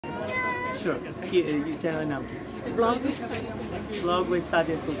Sure. Channel name ki? Vlog with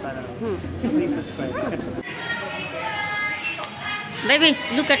Sadia Sultana. Please subscribe. Baby,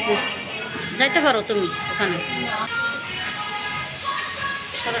 look at me. যাইতে পারো তুমি ওখানে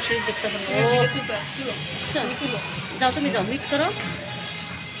সরাসরি দেখতে পারো যাও তুমি যাও মিট করো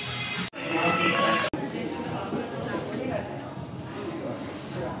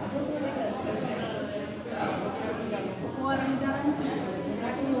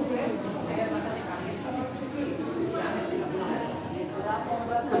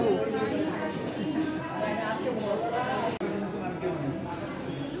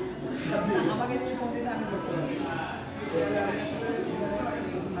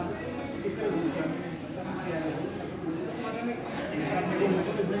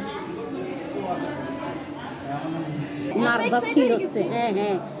নার্ভাস ফিল হচ্ছে হ্যাঁ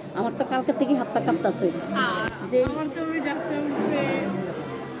হ্যাঁ আমার তো কালকে থেকে হাতটা কাঁপতাছে যে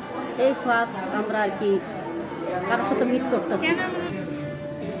এই ফার্স্ট আমরা আর কি কারোর সাথে মিট করতেছি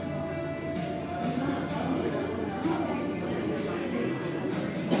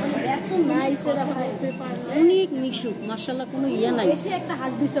অনেক মিশুক মাশাআল্লাহ কোনো ইয়া নাই এসে একটা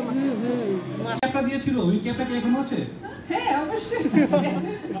হাত দিছে ক্যাপটা দিয়েছিল ওই ক্যাপটা কি এখনো আছে হ্যাঁ অবশ্যই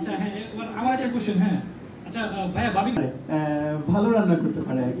আচ্ছা হ্যাঁ এবার আমার একটা কোশ্চেন হ্যাঁ আচ্ছা ভাইয়া ভাবি ভালো রান্না করতে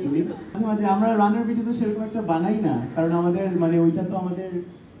পারে অ্যাকচুয়ালি মাঝে আমরা রান্নার ভিডিও তো সেরকম একটা বানাই না কারণ আমাদের মানে ওইটা তো আমাদের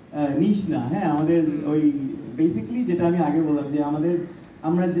নিশ না হ্যাঁ আমাদের ওই বেসিক্যালি যেটা আমি আগে বললাম যে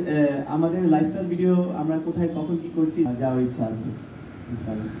আমরা আমাদের লাইফস্টাইল ভিডিও আমরা কোথায় কখন কি করছি যাওয়ার ইচ্ছা আছে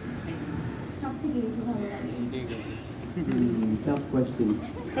ইনশাআল্লাহ tough question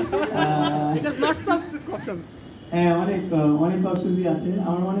because lots of options হ্যাঁ অনেক অপশনই আছে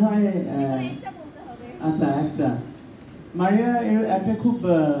আমার মনে হয় আচ্ছা একটা মারিয়া একটা খুব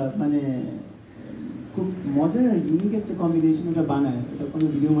মানে খুব মজার ইউনিক একটা কম্বিনেশন ওটা বানায় এটা কোনো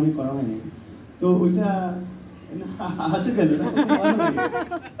ভিডিও মনে করা হয়নি তো ওইটা হাসে গেল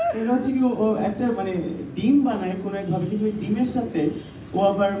এটা হচ্ছে কি ও একটা মানে ডিম বানায় কোনো একভাবে কিন্তু ওই ডিমের সাথে ও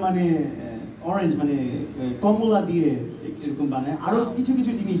আবার মানে অরেঞ্জ মানে কমলা দিয়ে এরকম বানায় আরো কিছু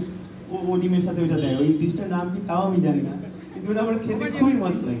কিছু জিনিস ও ডিমের সাথে ওইটা দেয় ওই ডিশটার নাম কি তাও আমি জানি না কিন্তু ওটা আমার খেতে খুবই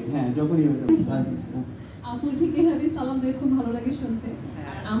মজা লাগে হ্যাঁ যখনই ওটা আপু ঠিক এভাবে সালাম দিয়ে খুব ভালো লাগে শুনতে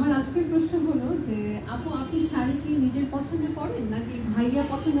আমার আজকের প্রশ্ন হলো যে আপু আপনি শাড়ি কি নিজের পছন্দ করেন নাকি ভাইয়া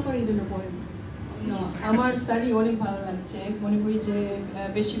পছন্দ করে এই জন্য পরেন আমার শাড়ি অনেক ভালো লাগছে মনে করি যে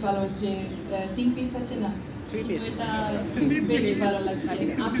বেশি ভালো হচ্ছে 3 পিস আছে না এটা বেশি ভালো লাগছে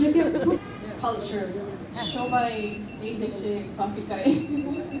আপনাকে কালচার সবাই এই দেশে কফি খায়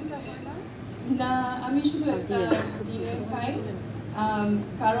না আমি শুধু একটা দিনে খাই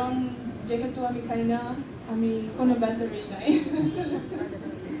কারণ যেহেতু আমি খাই না আমি কোনো ব্যাটারি নাই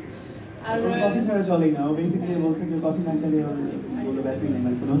আর কফি ছাড়া চলে না ও বেসিক্যালি বলছে যে কফি না খেলে কোনো ব্যাটারি নেই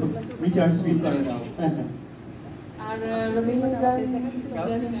মানে কোনো রিচার্জ ফিল করে না আর রবীন্দ্রনাথ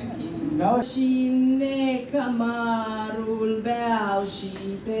জানি নাকি Shinne kamarul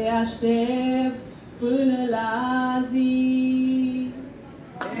beaushite aștept până la zi.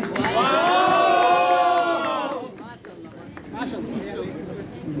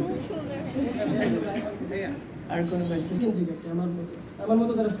 আর কোন কোশ্চেন আমার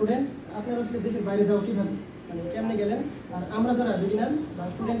মতো যারা স্টুডেন্ট আপনারা আসলে দেশের বাইরে যাও কিভাবে মানে কেমনে গেলেন আর আমরা যারা বিগিনার বা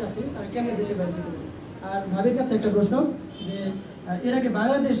স্টুডেন্ট আছি তারা কেমনে দেশের বাইরে যেতে পারি আর ভাবির কাছে একটা প্রশ্ন যে এর আগে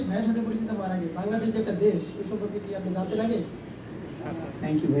বাংলাদেশ ভাইয়ের সাথে পরিচিত হওয়ার আগে বাংলাদেশ যে একটা দেশ এই সম্পর্কে কি আপনি জানতে লাগে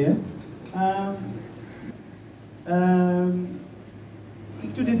থ্যাংক ইউ ভাইয়া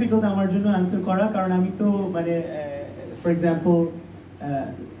একটু ডিফিকাল্ট আমার জন্য আনসার করা কারণ আমি তো মানে ফর এক্সাম্পল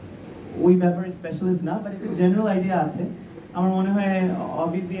ওই ব্যাপারে স্পেশালিস্ট না বাট একটু জেনারেল আইডিয়া আছে আমার মনে হয়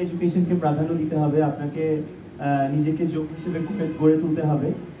অবভিয়াসলি এডুকেশনকে প্রাধান্য দিতে হবে আপনাকে নিজেকে যোগ্য হিসেবে গড়ে তুলতে হবে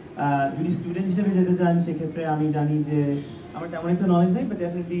যদি স্টুডেন্ট হিসেবে যেতে চান সেক্ষেত্রে আমি জানি যে আমার তেমন একটা নলেজ নেই বাট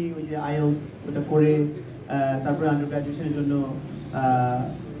ডেফিনেটলি ওই যে আইএলস ওটা করে তারপরে আন্ডার গ্র্যাজুয়েশনের জন্য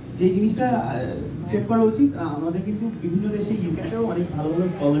যে জিনিসটা চেক করা উচিত আমাদের কিন্তু বিভিন্ন দেশে ইউকেতেও অনেক ভালো ভালো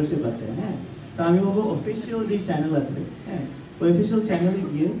স্কলারশিপ আছে হ্যাঁ তো আমি বলবো অফিসিয়াল যে চ্যানেল আছে হ্যাঁ ওই অফিসিয়াল চ্যানেলে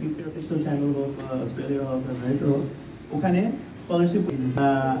গিয়ে ইউকের অফিসিয়াল চ্যানেল হোক অস্ট্রেলিয়া হোক আমেরিকা হোক ওখানে স্কলারশিপ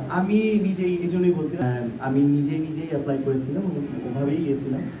আমি নিজেই এই জন্যই বলছিলাম আমি নিজেই অ্যাপ্লাই করেছিলাম ওভাবেই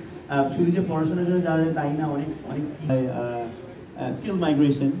গিয়েছিলাম শুধু যে পড়াশোনার জন্য যাওয়া যায় তাই না অনেক অনেক স্কিল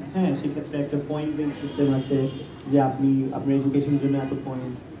মাইগ্রেশন হ্যাঁ সেক্ষেত্রে একটা পয়েন্ট বেস সিস্টেম আছে যে আপনি আপনার এডুকেশনের জন্য এত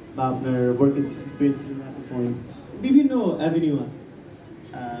পয়েন্ট বা আপনার ওয়ার্ক এক্সপিরিয়েন্সের জন্য এত পয়েন্ট বিভিন্ন অ্যাভিনিউ আছে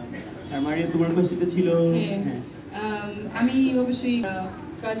আর মারিয়া তোমার কোয়েশ্চেনটা ছিল হ্যাঁ আমি অবশ্যই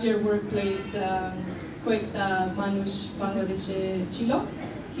কাজের ওয়ার্ক প্লেস কয়েকটা মানুষ বাংলাদেশে ছিল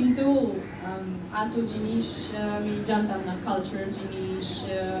কিন্তু এত জিনিস আমি জানতাম না কালচার জিনিস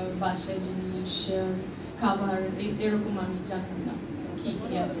বাসায় জিনিস খাবার এরকম আমি জানতাম না কি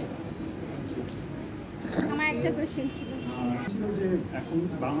কি আছে। আমার একটা কোশ্চেন ছিল যে এখন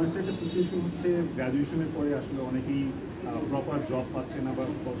বাংলাদেশের একটা সিচুয়েশন হচ্ছে গ্র্যাজুয়েশনের পরে আসলে অনেকেই প্রপার জব পাচ্ছে না বা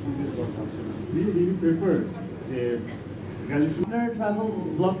পছন্দের জব পাচ্ছে না। ডু ইউ প্রেফার যে গ্র্যাজুয়েশন ট্রাভেল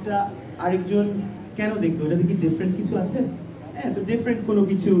ব্লগটা আরেকজন কেন দেখবে? ওটাতে কি ডিফারেন্ট কিছু আছে? হ্যাঁ, তো ডিফারেন্ট কোনো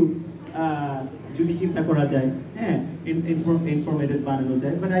কিছু যদি চিন্তা করা যায়, হ্যাঁ, ইনফরমেটিভ বানানো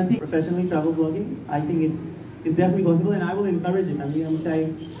যায়। But I think professionally travel blogging I think it's definitely possible and I will encourage it. আমি চাই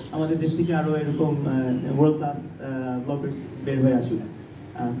আমাদের দেশ থেকে আরো এরকম ওয়ার্ল্ড ক্লাস ব্লগার্স বের হয়ে আসুক।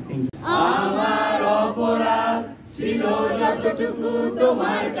 Thank you. আমার অপরাধ ছিল যতটুকু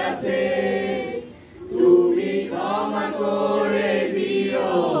তোমার কাছে, তুমি ক্ষমা করে দিও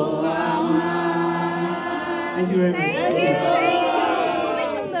আমায়। Thank you very much. খুবই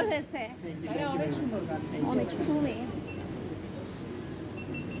সুন্দর হয়েছে, অনেক সুন্দর গান, অনেক খুবই।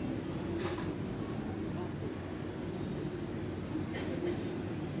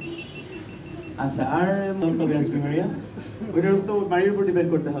 আচ্ছা, আর কবে আসবে মারিয়া? ওইটার তো বাড়ির উপর ডিপেন্ড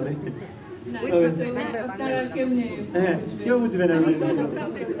করতে হবে। হ্যাঁ, কেউ বুঝবে না।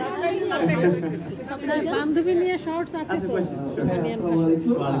 বান্ধবী নিয়ে শর্টস আছে তো।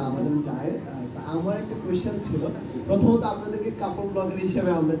 আমার একটা কোয়েশ্চেন ছিল, প্রথমত আপনাদেরকে কাপড় ব্লগার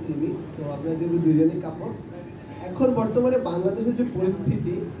হিসেবে আমরা চিনি, তো আপনারা যেহেতু দুজনেই কাপড়, এখন বর্তমানে বাংলাদেশের যে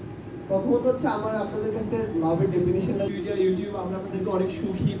পরিস্থিতি, প্রথমত হচ্ছে আমার আপনাদের কাছে লাভের ডেফিনিশনটা ইউটিউব আমরা আপনাদেরকে অনেক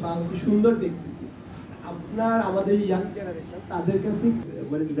সুখী বা হচ্ছে সুন্দর দেখতেছি, আপনার আমাদের ইয়াং জেনারেশন তাদের কাছে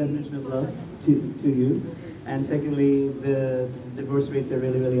what is the definition of love to you? And secondly, the divorce rates are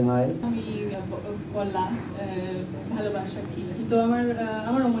really high. আমি বললাম ভালোবাসা কি, কিন্তু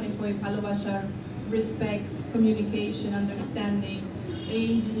আমারও মনে হয় ভালোবাসার রেসপেক্ট, কমিউনিকেশন, আন্ডারস্ট্যান্ডিং এই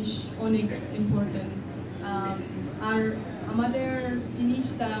জিনিস অনেক ইম্পর্টেন্ট। আর আমাদের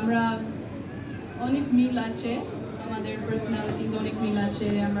জিনিসটা আমরা অনেক মিল আছে, আমাদের পার্সোনালিটিস অনেক মিল আছে,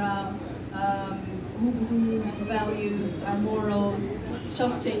 আমরা ভ্যালুস আর মোরালস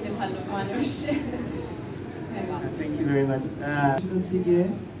সবচেয়ে ভালো মানুষ। Thank you very much.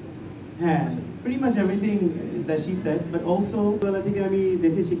 হ্যাঁ, pretty much everything that she said, but also বেলা থেকে আমি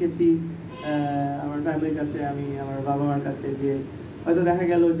দেখে শিখেছি আমার ফ্যামিলির কাছে, আমি আমার বাবা মার কাছে, যে হয়তো দেখা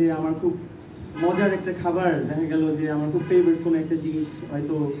গেল যে আমার খুব মজার একটা খাবার, দেখা গেল যে আমার খুব ফেভারিট কোনো একটা জিনিস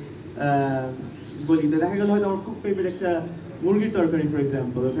হয়তো বলি, তো দেখা গেল হয়তো আমার খুব ফেভারিট একটা মুরগির তরকারি ফর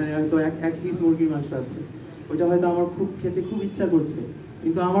এক্সাম্পল, ওখানে হয়তো এক পিস মুরগির মাংস আছে, ওইটা হয়তো আমার খুব খেতে খুব ইচ্ছা করছে,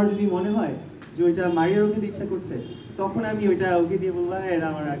 কিন্তু আমার যদি মনে হয় যে ওইটা মারিয়ার ওকে ইচ্ছা করছে, তখন আমি ওইটা ওকে দিয়ে বলবো হ্যাঁ এটা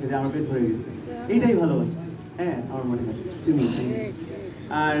আমার আগে আমার পেট ভরে গেছে। এইটাই ভালোবাসা, হ্যাঁ আমার মনে হয়।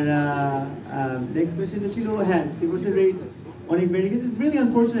 আর নেক্সট কোয়েশ্চেনটা ছিল, হ্যাঁ ডিভোর্সের রেট অনেক বেড়ে গেছে। It's really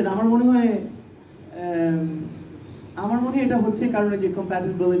unfortunate. আমার মনে হয় এটা হচ্ছে কারণ যে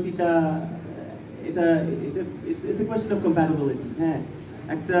কম্প্যাটিবিলিটিটা, এটা it's a question of compatibility. হ্যাঁ,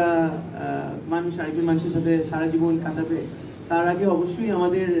 একটা মানুষ আরেকজন মানুষের সাথে সারা জীবন কাটাবে, তার আগে অবশ্যই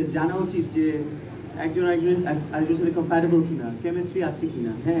আমাদের জানা উচিত যে আরেকজনের সাথে কম্প্যাটেবল কিনা, কেমিস্ট্রি আছে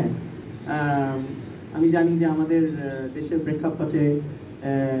কিনা। হ্যাঁ, আমি জানি যে আমাদের দেশের প্রেক্ষাপটে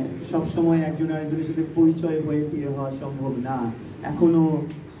সবসময় একজন আরেকজনের সাথে পরিচয় হয়ে বিয়ে হওয়া সম্ভব না, এখনো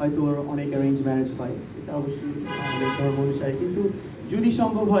হয়তো অনেক অ্যারেঞ্জ ম্যারেজ হয়, এটা অবশ্যই আমাদের ধর্ম অনুসারে, কিন্তু যদি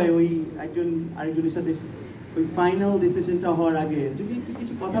সম্ভব হয় ওই একজন আরেকজনের সাথে ওই ফাইনাল ডিসিশনটা হওয়ার আগে যদি একটু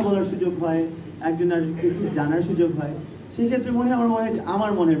কিছু কথা বলার সুযোগ হয়, একজন আরেকজনকে একটু জানার সুযোগ হয়, সেক্ষেত্রে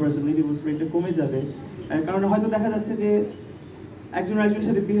আমার মনে হয় পার্সোনালি ডিভোর্স রেটটা কমে যাবে। কারণ হয়তো দেখা যাচ্ছে যে একজন আরেকজনের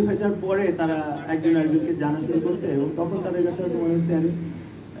সাথে বিয়ে হয়ে যাওয়ার পরে তারা একজন আরেকজনকে জানা শুরু করছে, এবং তখন তাদের কাছে হয়তো মনে হচ্ছে আরে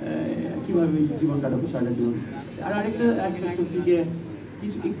কীভাবে জীবন কাটাবো সারাটা জীবন। আর আরেকটা অ্যাসপেক্ট হচ্ছে যে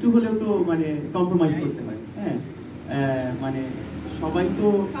কিছু একটু হলেও তো মানে কম্প্রোমাইজ করতে হয়। হ্যাঁ, মানে সবাই তো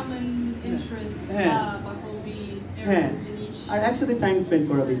হ্যাঁ হ্যাঁ, আর একসাথে টাইম স্পেন্ড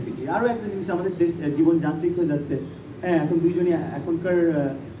করা বেসিকলি। আরও একটা জিনিস, আমাদের জীবন যান্ত্রিক হয়ে যাচ্ছে। হ্যাঁ, এখন দুইজনই, এখনকার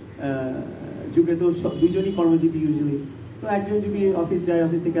যুগে তো দুইজনই কর্মজীবী ইউজুয়ালি, তো একজন যদি অফিস যায়,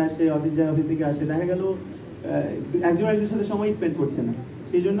 অফিস থেকে আসে, অফিস থেকে আসে, দেখা গেল একজন একজনের সাথে সময় স্পেন্ড করছে না,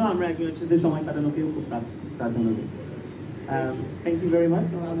 সেই জন্য আমরা একজনের সাথে সময় কাটানোকেও খুব প্রাধান্য দিই। Thank you very much.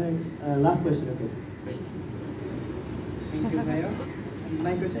 Last question. Okay, thank you ভাইয়া।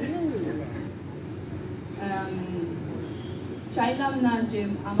 মাই কোয়েশ্চেন, চাইলাম না যে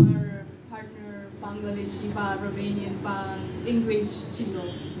আমার পার্টনার বাংলাদেশি বা রোমেনিয়ান বা ইংলিশ ছিল,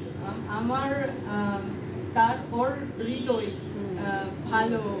 আমার তার ওর হৃদয়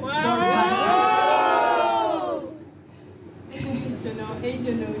ভালো, এই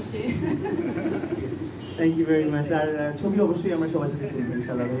জন্য সে। Thank you very much. আর ছবি অবশ্যই আমরা সবার সাথে তুলবো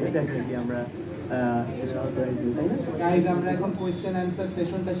ইনশাআল্লাহ, ডেফিনেটলি আমরা গাইজ আমরা এখন কোশ্চেন অ্যান্সার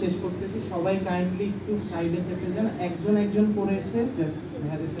সেশনটা শেষ করতেছি, সবাই কাইন্ডলি একটু সাইডে চেপে যান, একজন একজন করে এসে জাস্ট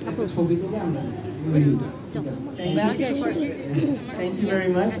ভাইয়াদের সাথে একটা ছবি তুলে আমরা থ্যাংক ইউ ভেরি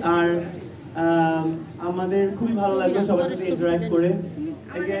মাচ। আর আমাদের খুবই ভালো লাগলো সবার সাথে ইন্টারঅ্যাক্ট করে।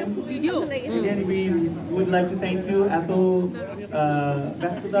 Again, we would like to thank you এত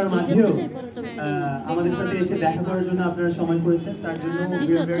ব্যস্ততার মাঝেও আমাদের সাথে এসে দেখা করার জন্য আপনারা সময় করেছেন, তার জন্য we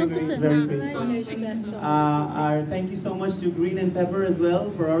are very grateful. R thank you so much to Green and Pepper as well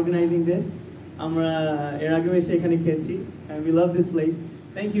for organizing this. আমরা এর আগেও এসে এখানে খেয়েছি and we love this place.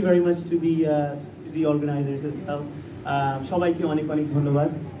 Thank you very much to the organizers as well. সবাইকে অনেক অনেক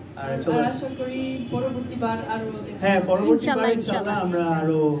ধন্যবাদ। আর আশা করি পরবর্তীবার আরো ইনশাআল্লাহ আমরা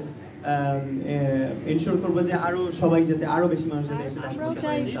আরো এনশিওর করব যে আরো সবাই যাতে আরো বেশি মানুষ যাতে এসে দেখে। আমরাও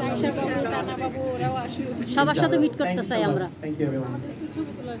চাই আয়েশা বাবু, তানা বাবু ওরাও আসুক, সবার সাথে মিট করতে চাই আমরা। Thank you everyone.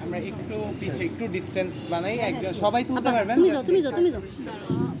 আমরা একটু পিছে একটু ডিসটেন্স বানাই, একজন সবাই তুলতে পারবেন। তুমি যাও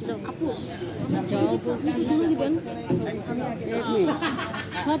আপু যাও বলছি দিবেন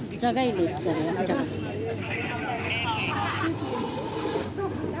সব জায়গায় লেট করে। আচ্ছা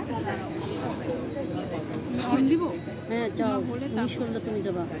দিব, হ্যাঁ যাও, মিস করলে তুমি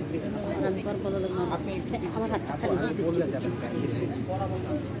যাবা, আর একবার বলা লাগবে আমার হাতটা খালি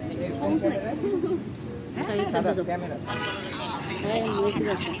সমস্যা নেই। আচ্ছা এই সাথে যাও, হ্যাঁ মেয়েকে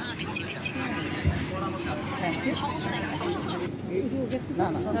যাচ্ছি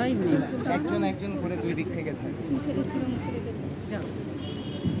একজন একজন করে দুই দিক থেকে গেছে।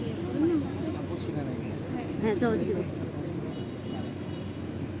 হ্যাঁ যাও ওদিকে যাও।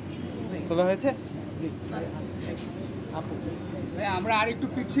 তোলা হয়েছে? আমরা আর একটু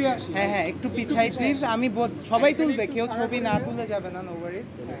পিছিয়ে আসি। হ্যাঁ একটু পিছাই প্লিজ। আমি সবাই তুলবে, কেউ ছবি না তুলে যাবে না, নো ওয়ারিজ।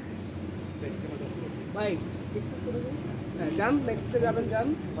 ভাই যান, নেক্সটে যাবেন, যান।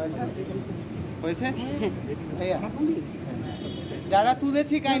 হয়েছে ভাইয়া? যারা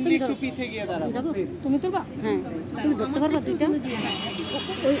তুলেছি কাইন্ডলি একটু পিছে গিয়ে দাঁড়াও। তুমি তুলবা? হ্যাঁ তুমি ধরতে পারবা দুইটা?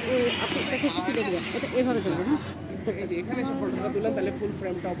 ওই আপনাকে একটু দেখবে, ওটা এভাবে চলবে। হ্যাঁ এখানে এসে ফটোটা তুললেন তাহলে ফুল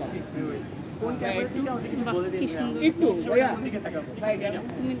ফ্রেমটাও পাবে। কি সুন্দর, একটু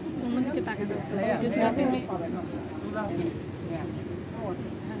তুমি অন্যদিকে তাকাবে যাতে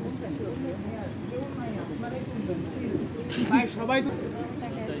ভাই সবাই তো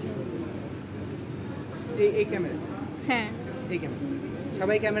এই ক্যামেরা, হ্যাঁ এই ক্যামেরা,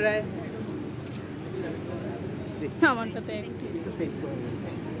 সবাই ক্যামেরায় আমারটাতে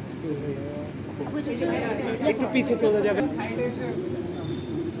একটু পিছে চলে যাবেন।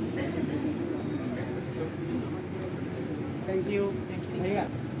 থ্যাংক ইউ ভাইয়া।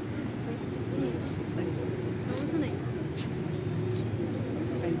 সমস্যা নেই।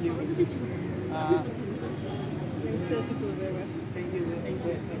 Thank you.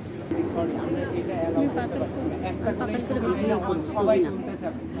 সরি আমরা এটা অ্যালাউ করতে পারছি না, একটা করে ছবি নিয়ে সবাই তুলতে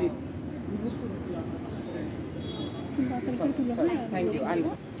চাবে please. Thank you.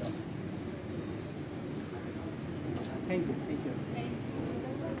 Thank you.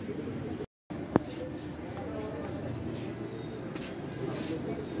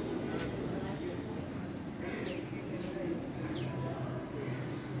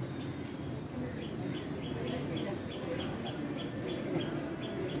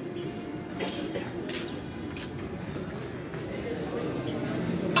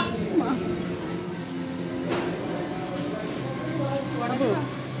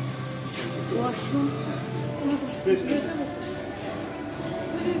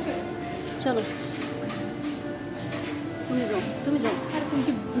 চলো তুমি যাও। আর তুমি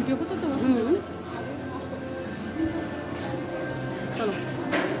কি ভিডিও করতে তোমার? চলো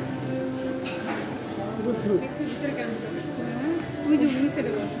বুদ্ধু তুই যে মুই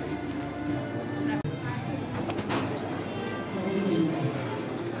সেটা বল।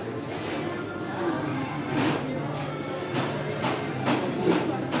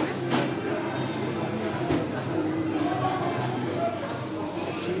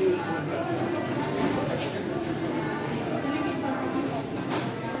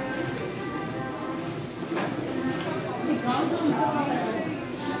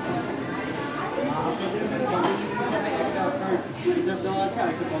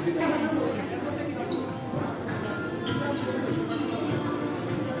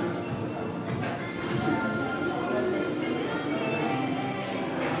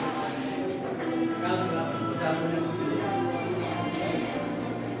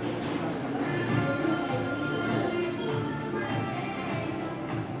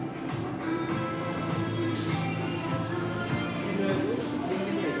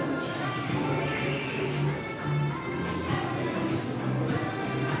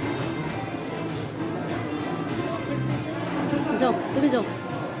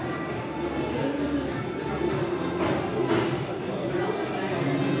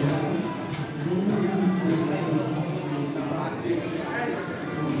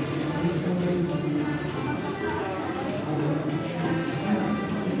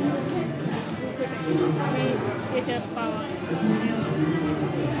 এটা পাওয়া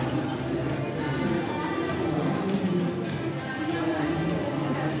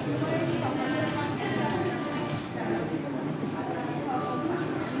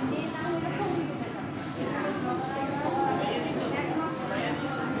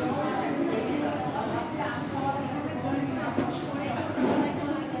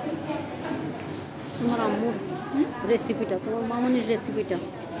তোমার আম্মুর রেসিপিটা, তোমার মামনির রেসিপিটা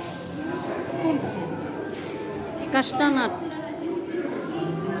কাস্টানাট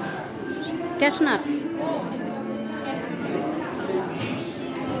ক্যাশনাট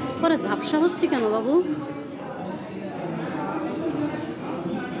পরে ঝাপসা হচ্ছে কেন বাবু?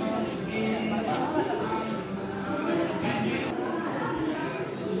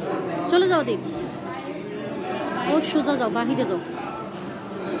 চলে যাও দিক, ও সোজা যাও, বাহিরে যাও।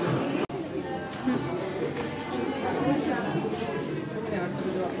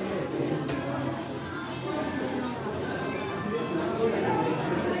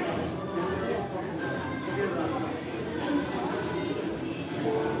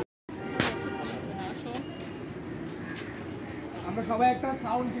 আমরা সবাই একটা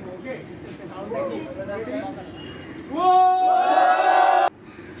সাউন্ড দিব, ওকে? সাউন্ডটা কি? ও!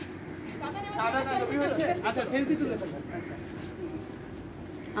 সাদা ছবি হচ্ছে? আচ্ছা, সেলফি তুলে ফেলবো। আচ্ছা।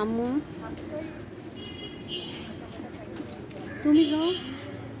 আম্মু তুমি যাও,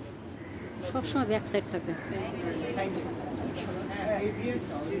 সবসময় ব্যাক সাইড থাকে।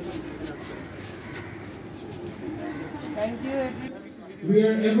 Thank you. We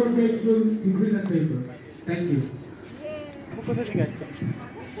are ever grateful to Green and Paper. Thank you. কোথা থেকে আসছে?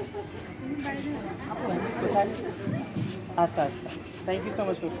 আচ্ছা আচ্ছা, thank you so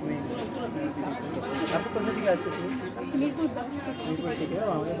much for coming. আপনি কোথা থেকে আসছে? মিরপুর থেকে।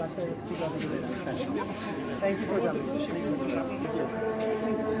 আমাদের বাসায় থ্যাংক ইউ ফর কামিং।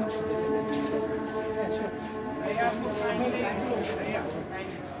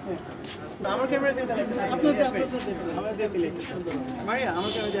 আমার ক্যামেরা দিয়ে আমার দিয়ে দিলে মারিয়া,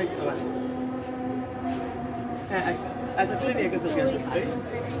 আমার ক্যামেরা দিয়ে একটু আছে। হ্যাঁ আচ্ছা, তুলে নিয়ে গেছে।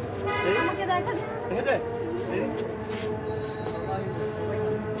 আমাকে দেখা যায়।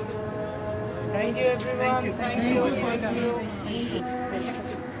 Thank you everyone, thank you.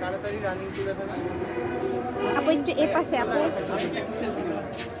 তাড়াতাড়ি রানিং তুলে ফেলেন আপু, একটু এই পাশে আপু।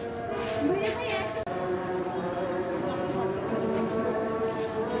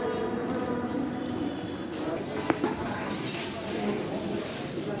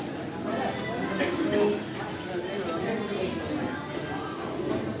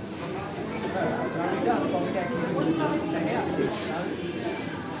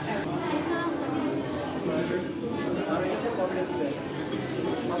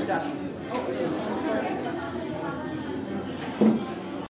 I'm done.